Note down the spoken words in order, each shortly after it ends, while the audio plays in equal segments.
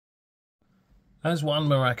As one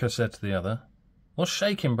maraca said to the other, "What's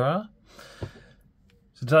shaking, brah?"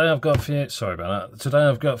 Today I've got for you, sorry about that. Today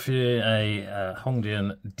I've got for you a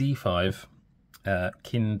Hongdian D5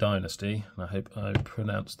 Qin Dynasty. I hope I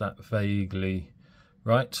pronounced that vaguely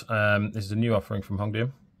right. This is a new offering from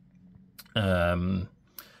Hongdian,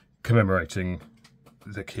 commemorating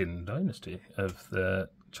the Qin Dynasty of the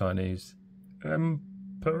Chinese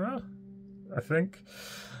Emperor, I think.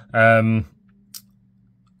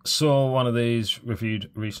 Saw one of these reviewed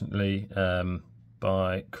recently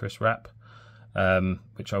by Chris Rapp,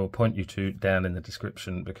 which I will point you to down in the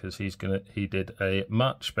description, because he did a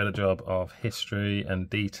much better job of history and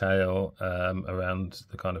detail around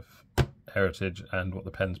the kind of heritage and what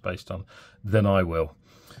the pen's based on than I will,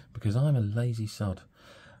 because I'm a lazy sod.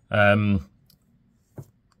 And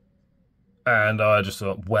I just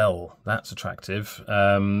thought, well, that's attractive.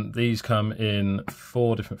 These come in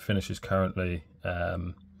 4 different finishes currently.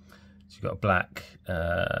 So you've got a black,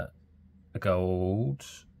 a gold,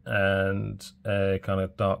 and a kind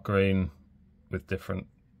of dark green with different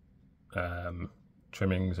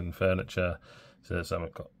trimmings and furniture. So some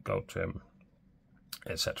have got gold trim,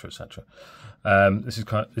 etc., etc.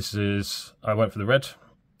 This is I went for the red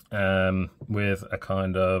with a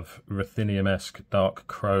kind of ruthenium-esque dark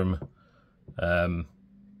chrome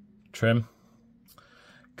trim,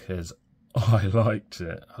 because I liked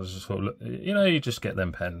it. I was just sort of, you know, you just get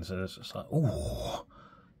them pens and it's just like, ooh,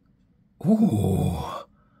 I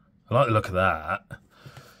like the look of that.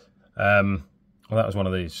 Well, that was one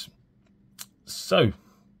of these. So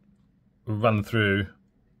we'll run through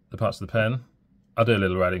the parts of the pen. I'll do a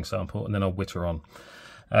little writing sample and then I'll witter on.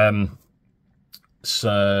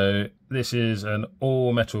 So this is an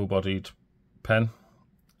all metal bodied pen,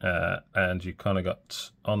 and you kind of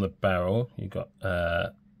got on the barrel, you got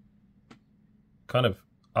kind of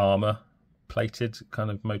armor plated kind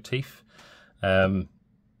of motif. Then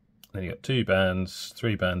you got 2 bands,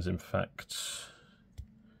 3 bands in fact,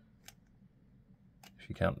 if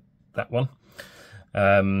you count that one,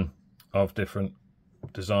 of different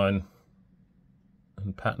design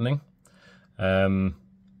and patterning.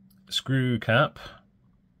 Screw cap.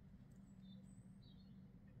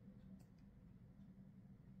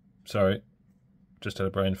 Sorry, just had a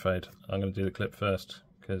brain fade. I'm going to do the clip first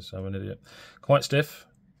because I'm an idiot. Quite stiff,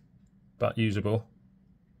 but usable.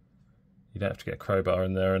 You don't have to get a crowbar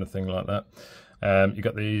in there or anything like that. You've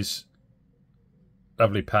got these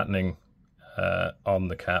lovely patterning on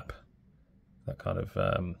the cap, that kind of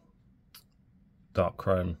dark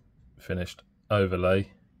chrome finished overlay.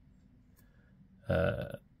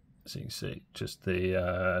 So you can see just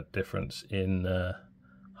the difference in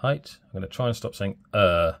height. I'm going to try and stop saying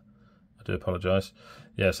I do apologise.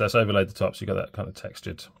 Yes, that's overlaid the top, so you've got that kind of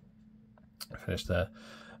textured finish there.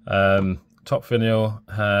 Top finial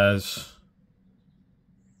has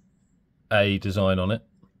a design on it,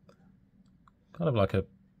 kind of like a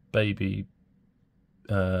baby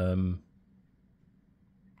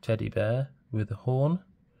teddy bear with a horn.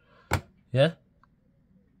 Yeah,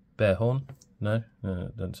 bear horn. No,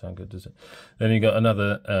 it doesn't sound good, does it? Then you got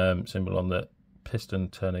another symbol on the piston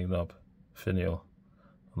turning knob finial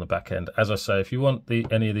on the back end. As I say, if you want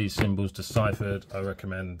any of these symbols deciphered, I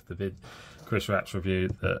recommend the Chris Rapp's review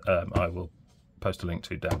that I will post a link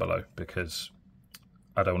to down below, because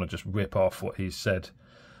I don't want to just rip off what he's said.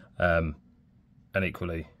 And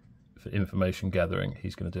equally, for information gathering,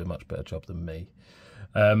 he's going to do a much better job than me.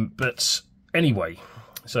 But anyway,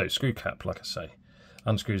 so screw cap, like I say,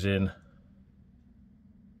 unscrews in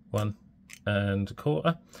 1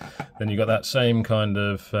 1/4. Then you got that same kind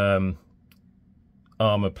of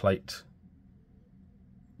armor plate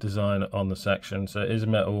design on the section. So it is a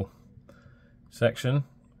metal section.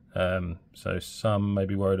 So some may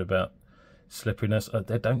be worried about slipperiness.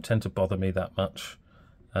 They don't tend to bother me that much,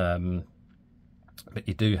 but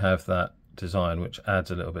you do have that design which adds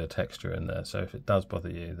a little bit of texture in there, so if it does bother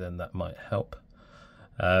you, then that might help.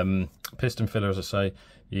 Piston filler, as I say,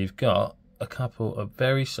 you've got a couple of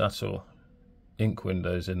very subtle ink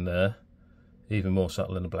windows in there, even more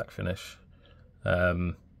subtle in the black finish,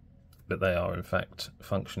 but they are in fact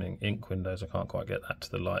functioning ink windows. I can't quite get that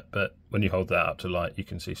to the light, but when you hold that up to light you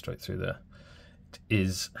can see straight through there. It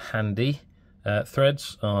is handy.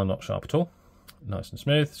 Threads are not sharp at all, nice and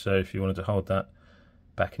smooth, so if you wanted to hold that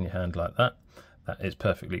back in your hand like that, that is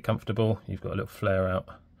perfectly comfortable. You've got a little flare out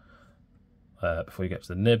before you get to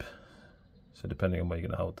the nib, so depending on where you're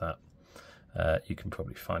going to hold that, you can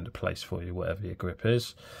probably find a place for you, whatever your grip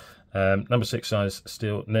is. Number 6 size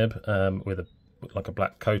steel nib with like a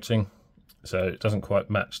black coating, so it doesn't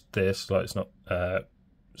quite match this, like it's not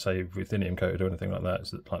say ruthenium coated or anything like that,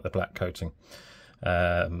 it's like the black coating.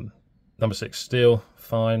 Number 6 steel,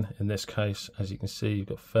 fine in this case. As you can see, you've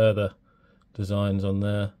got further designs on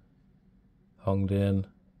there. Hongdian,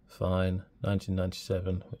 fine,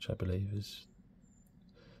 1997, which I believe is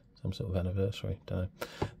some sort of anniversary, don't know.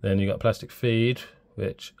 Then you've got plastic feed,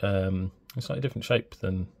 which is a slightly different shape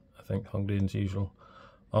than I think Hongdian's usual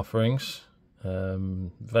offerings.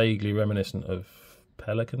 Vaguely reminiscent of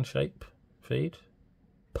pelican shape feed,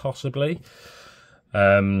 possibly.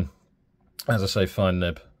 As I say, fine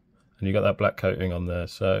nib. And you got that black coating on there,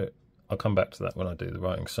 so I'll come back to that when I do the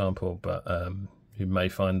writing sample, but you may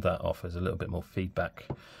find that offers a little bit more feedback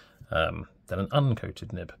than an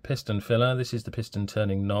uncoated nib. Piston filler, this is the piston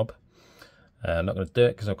turning knob. I'm not going to do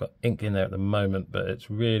it because I've got ink in there at the moment, but it's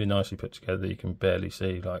really nicely put together. You can barely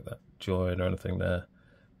see like that join or anything there.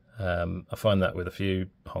 I find that with a few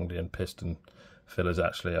Hongdian piston fillers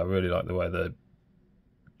actually. I really like the way they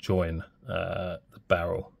join the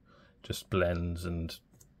barrel, just blends and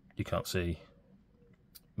you can't see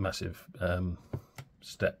massive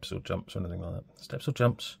steps or jumps or anything like that. Steps or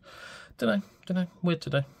jumps? Don't know. Weird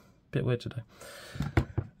today. Bit weird today.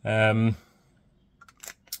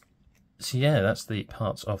 So yeah, that's the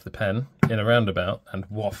parts of the pen in a roundabout and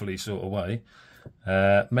waffly sort of way.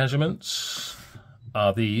 Measurements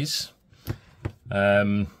are these.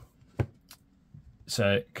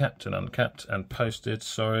 So capped and uncapped and posted.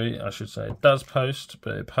 Sorry, I should say it does post,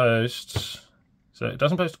 but it posts. So it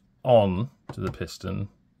doesn't post on to the piston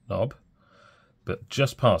knob, but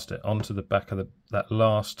just past it onto the back of that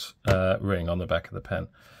last ring on the back of the pen,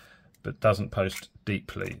 but doesn't post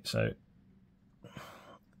deeply. So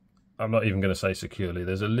I'm not even going to say securely.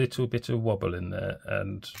 There's a little bit of wobble in there,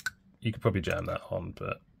 and you could probably jam that on,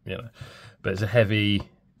 but you know. But it's a heavy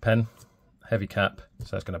pen, heavy cap,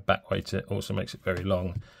 so it's going to back weight it. Also makes it very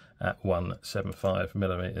long at 175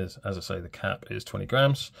 millimeters. As I say, the cap is 20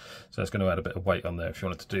 grams, so it's going to add a bit of weight on there if you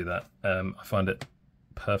wanted to do that. I find it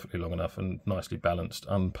perfectly long enough and nicely balanced,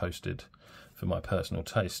 unposted for my personal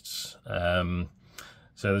tastes. So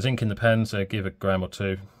there's ink in the pen, so give a gram or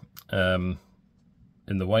two. In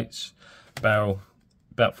the weights, barrel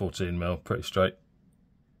about 14 mil, pretty straight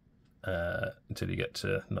until you get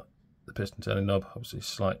to the piston turning knob, obviously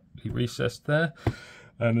slightly recessed there,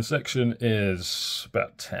 and the section is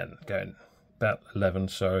about 10, going about 11,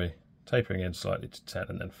 sorry, tapering in slightly to 10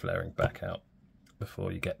 and then flaring back out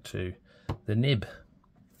before you get to the nib.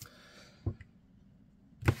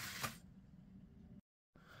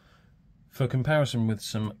 For comparison with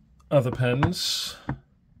some other pens,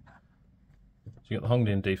 you got the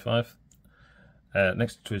Hongdian D5,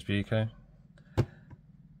 next to TWSBI Eco,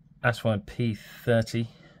 Aswine P30,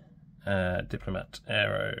 Diplomat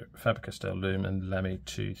Aero, Faber-Castell Lume and Lamy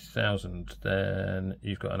 2000. Then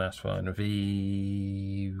you've got an Aswine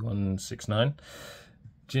V169,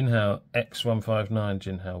 Jinhao X159,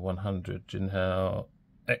 Jinhao 100, Jinhao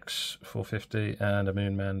X450 and a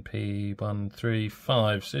Moonman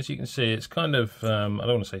P135. So as you can see, it's kind of, I don't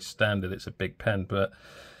want to say standard, it's a big pen, but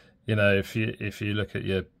you know, if you look at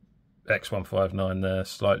your X159 there,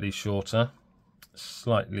 slightly shorter,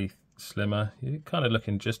 slightly slimmer, you're kind of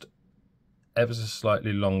looking just ever so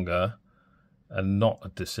slightly longer and not a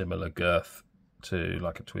dissimilar girth to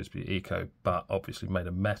like a TWSBI Eco, but obviously made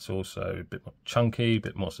of metal, so a bit more chunky, a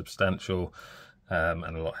bit more substantial, and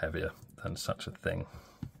a lot heavier than such a thing.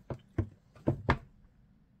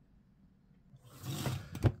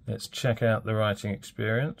 Let's check out the writing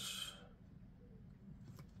experience.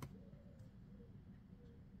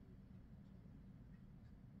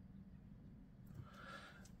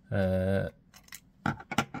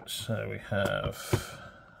 So we have,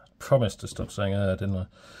 promised to stop saying didn't I?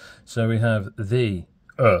 So we have the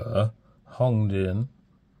Hongdian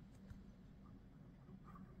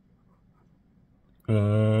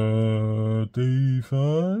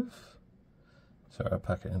D5. Sorry, I'll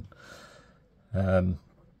pack it in.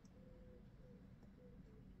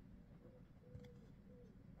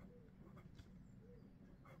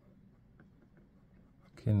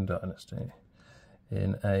 Qin Dynasty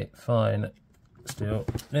in a fine steel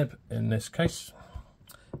nib in this case.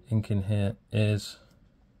 Ink in here is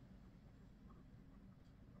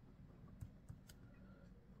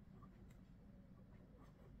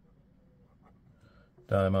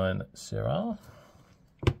Diamine Syrah.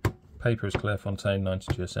 Paper is Clairefontaine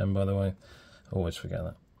 90 GSM, by the way. Always forget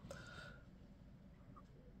that.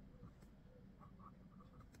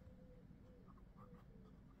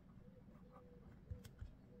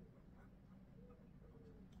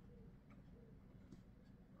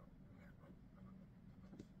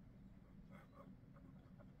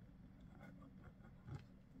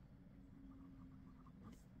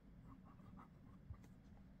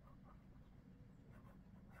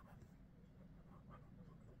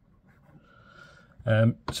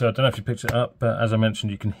 So I don't know if you picked it up, but as I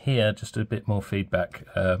mentioned, you can hear just a bit more feedback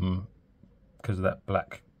because of that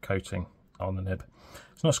black coating on the nib.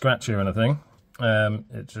 It's not scratchy or anything.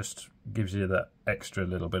 It just gives you that extra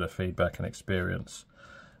little bit of feedback and experience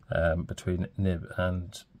between nib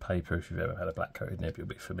and paper. If you've ever had a black coated nib, you'll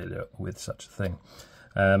be familiar with such a thing.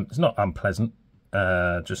 It's not unpleasant,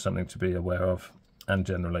 just something to be aware of, and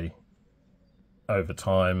generally over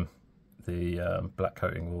time the black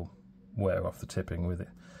coating will wear off the tipping with it,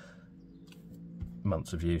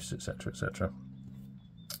 months of use, etc, etc.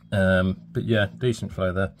 But yeah, decent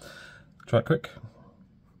flow there. Try it quick.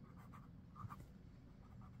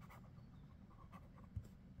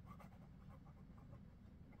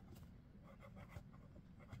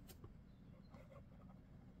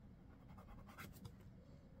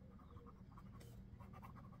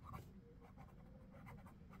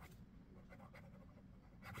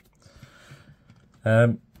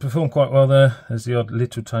 Performed quite well there. There's the odd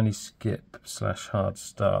little tiny skip / hard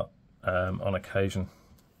start on occasion.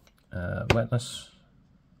 Wetness.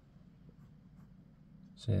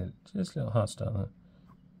 See, just a little hard start there.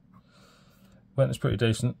 Wetness pretty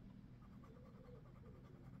decent.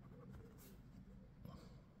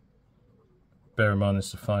 Bear in mind this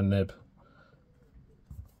is a fine nib,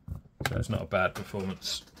 so it's not a bad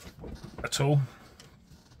performance at all.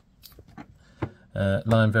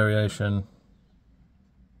 Line variation.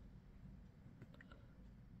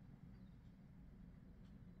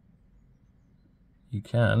 You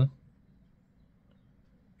can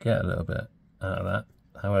get a little bit out of that.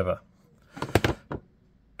 However,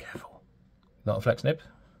 careful, not a flex nib.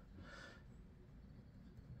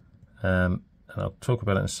 And I'll talk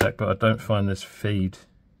about it in a sec, but I don't find this feed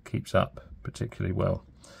keeps up particularly well,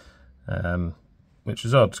 which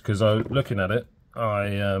is odd because looking at it,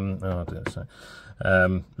 looking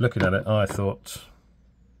at it, I thought,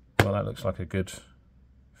 well, that looks like a good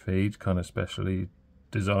feed, kind of specially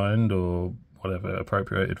designed or whatever,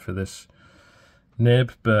 appropriated for this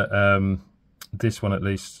nib, but this one at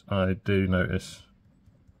least I do notice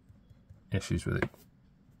issues with it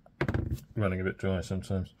running a bit dry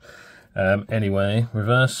sometimes. Anyway,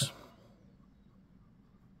 reverse,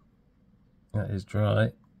 that is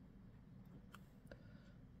dry.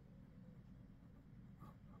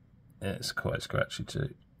 It's quite scratchy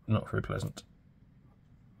too, not very pleasant.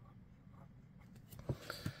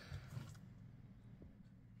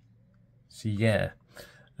 So yeah,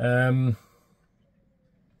 as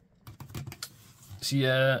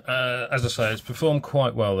I say, it's performed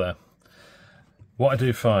quite well there. What I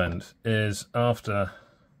do find is after,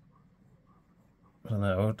 I don't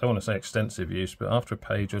know, I don't want to say extensive use, but after a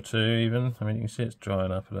page or two even, I mean, you can see it's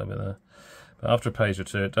drying up a little bit there, but after a page or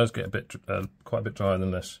two it does get a bit, quite a bit drier than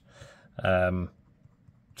this, to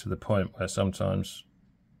the point where sometimes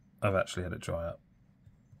I've actually had it dry up.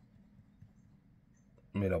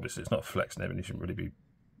 I mean, obviously it's not a flex nib and you shouldn't really be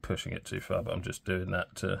pushing it too far, but I'm just doing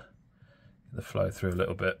that to get the flow through a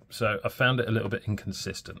little bit. So I found it a little bit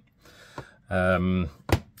inconsistent.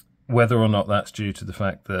 Whether or not that's due to the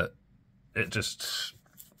fact that it just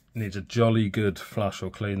needs a jolly good flush or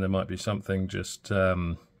clean, there might be something just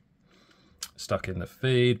stuck in the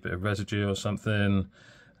feed, bit of residue or something.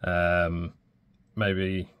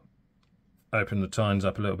 Maybe open the tines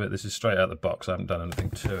up a little bit. This is straight out the box, I haven't done anything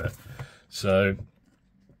to it. So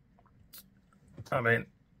I mean,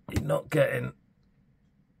 you're not getting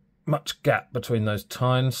much gap between those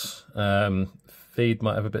tines. Feed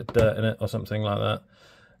might have a bit of dirt in it or something like that.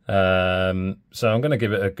 So I'm going to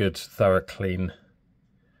give it a good thorough clean,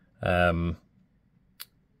 and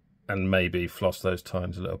maybe floss those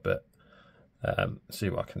tines a little bit, see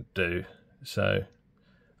what I can do. So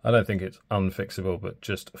I don't think it's unfixable, but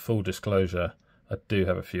just full disclosure, I do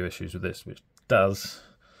have a few issues with this, which does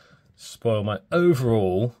spoil my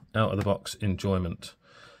overall out of the box enjoyment,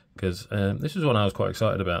 because this is one I was quite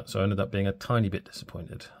excited about, so I ended up being a tiny bit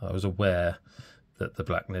disappointed. I was aware that the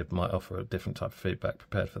black nib might offer a different type of feedback,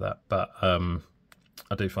 prepared for that, but I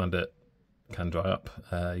do find it can dry up.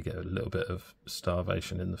 You get a little bit of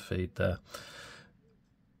starvation in the feed there,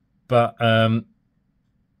 but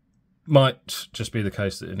might just be the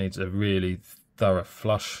case that it needs a really thorough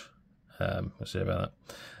flush. We'll see about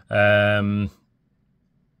that.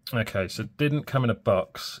 Okay, so it didn't come in a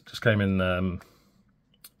box, just came in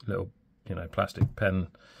little, plastic pen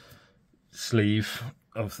sleeve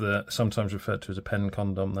of the, sometimes referred to as a pen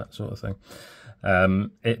condom, that sort of thing.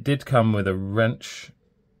 It did come with a wrench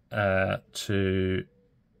to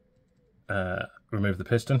remove the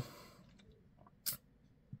piston,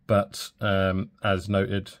 but as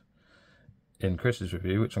noted in Chris's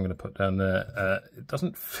review, which I'm going to put down there, it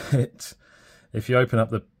doesn't fit. If you open up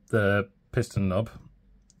the piston knob.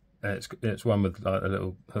 It's one with like a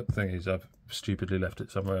little hook thingies. I've stupidly left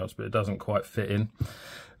it somewhere else, but it doesn't quite fit in.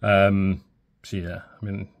 So yeah, I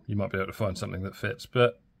mean, you might be able to find something that fits,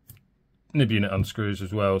 but nib unit unscrews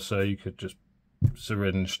as well, so you could just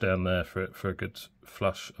syringe down there for a good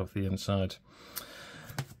flush of the inside.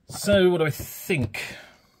 So what do I think?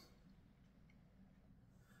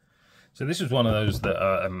 So this is one of those that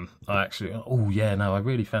I actually, oh yeah, no, I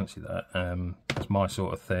really fancy that. It's my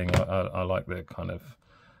sort of thing. I like the kind of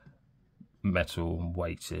metal and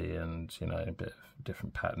weighty, and you know, a bit of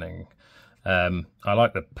different patterning. I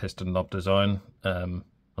like the piston knob design on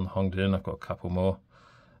the Hongdian. I've got a couple more.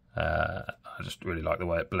 I just really like the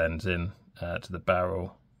way it blends in to the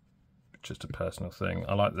barrel. Just a personal thing.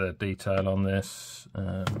 I like the detail on this.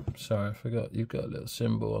 Sorry, I forgot you've got a little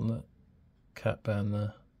symbol on the cap band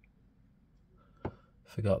there.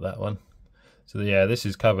 Forgot that one. So yeah, this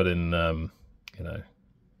is covered in you know,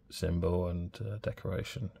 symbol and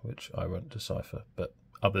decoration, which I won't decipher, but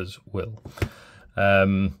others will.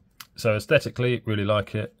 So aesthetically, really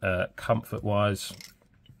like it. Comfort wise,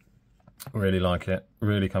 really like it.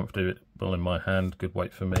 Really comfortable in my hand. Good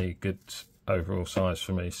weight for me. Good overall size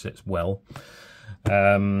for me. Sits well.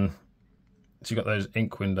 So you've got those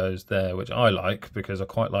ink windows there, which I like because I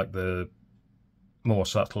quite like the more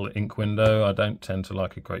subtle ink window. I don't tend to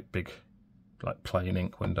like a great big, like plain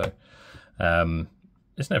ink window.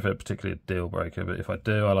 It's never particularly a deal breaker, but if I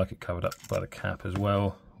do, I like it covered up by the cap as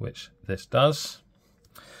well, which this does.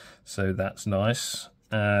 So that's nice.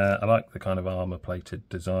 I like the kind of armor plated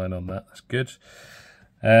design on that. That's good.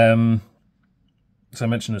 So I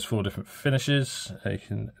mentioned there's 4 different finishes. You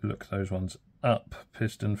can look those ones up.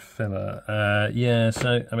 Piston filler. Yeah,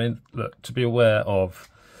 so I mean, look, to be aware of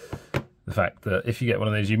the fact that if you get one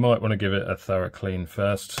of these, you might want to give it a thorough clean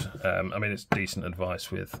first. I mean, it's decent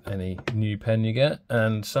advice with any new pen you get,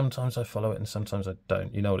 and sometimes I follow it and sometimes I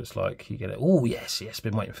don't. You know what it's like. You get it, oh yes, yes,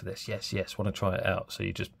 been waiting for this, yes, yes, want to try it out, so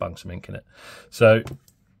you just bung some ink in it. So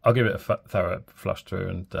I'll give it a thorough flush through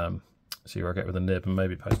and see where I get with the nib, and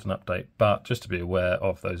maybe post an update. But just to be aware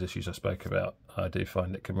of those issues I spoke about, I do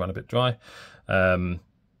find it can run a bit dry. I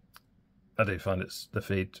do find the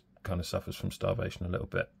feed kind of suffers from starvation a little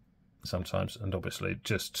bit sometimes, and obviously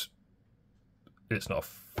just it's not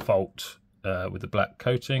a fault with the black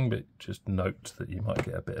coating, but just note that you might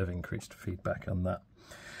get a bit of increased feedback on that.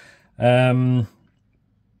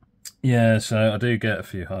 Yeah, so I do get a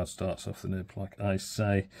few hard starts off the nib, like I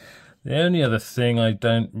say. The only other thing I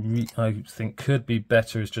think could be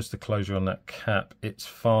better is just the closure on that cap. It's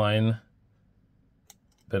fine,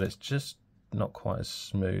 but it's just not quite as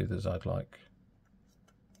smooth as I'd like.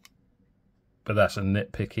 But that's a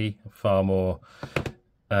nitpicky, far more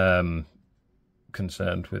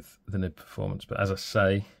concerned with the nib performance. But as I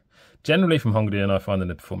say, generally from Hongdian, I find the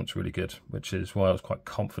nib performance really good, which is why I was quite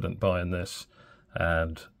confident buying this,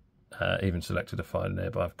 and even selected a fine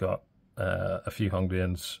nib. I've got a few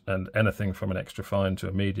Hongdians, and anything from an extra fine to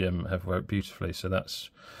a medium have worked beautifully. So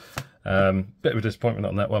that's a bit of a disappointment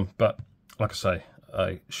on that one. But like I say,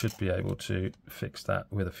 I should be able to fix that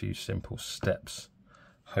with a few simple steps,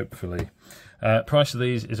 hopefully. Price of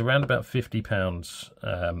these is around about £50,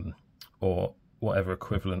 or whatever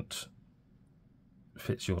equivalent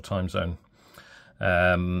fits your time zone.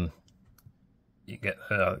 You get,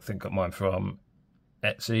 I think, got mine from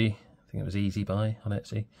Etsy. I think it was Easy Buy on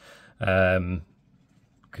Etsy,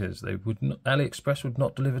 because they would not, AliExpress would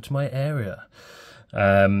not deliver to my area.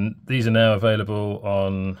 These are now available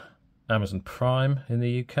on Amazon Prime in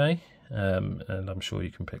the UK. And I'm sure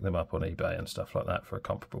you can pick them up on eBay and stuff like that for a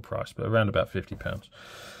comparable price, but around about £50.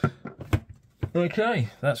 Okay,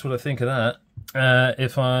 that's what I think of that.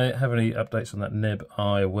 If I have any updates on that nib,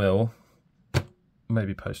 I will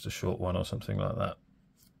maybe post a short one or something like that.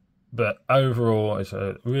 But overall, it's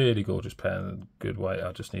a really gorgeous pen, good weight.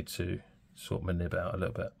 I just need to sort my nib out a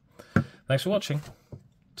little bit. Thanks for watching.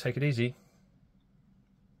 Take it easy.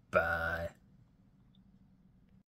 Bye.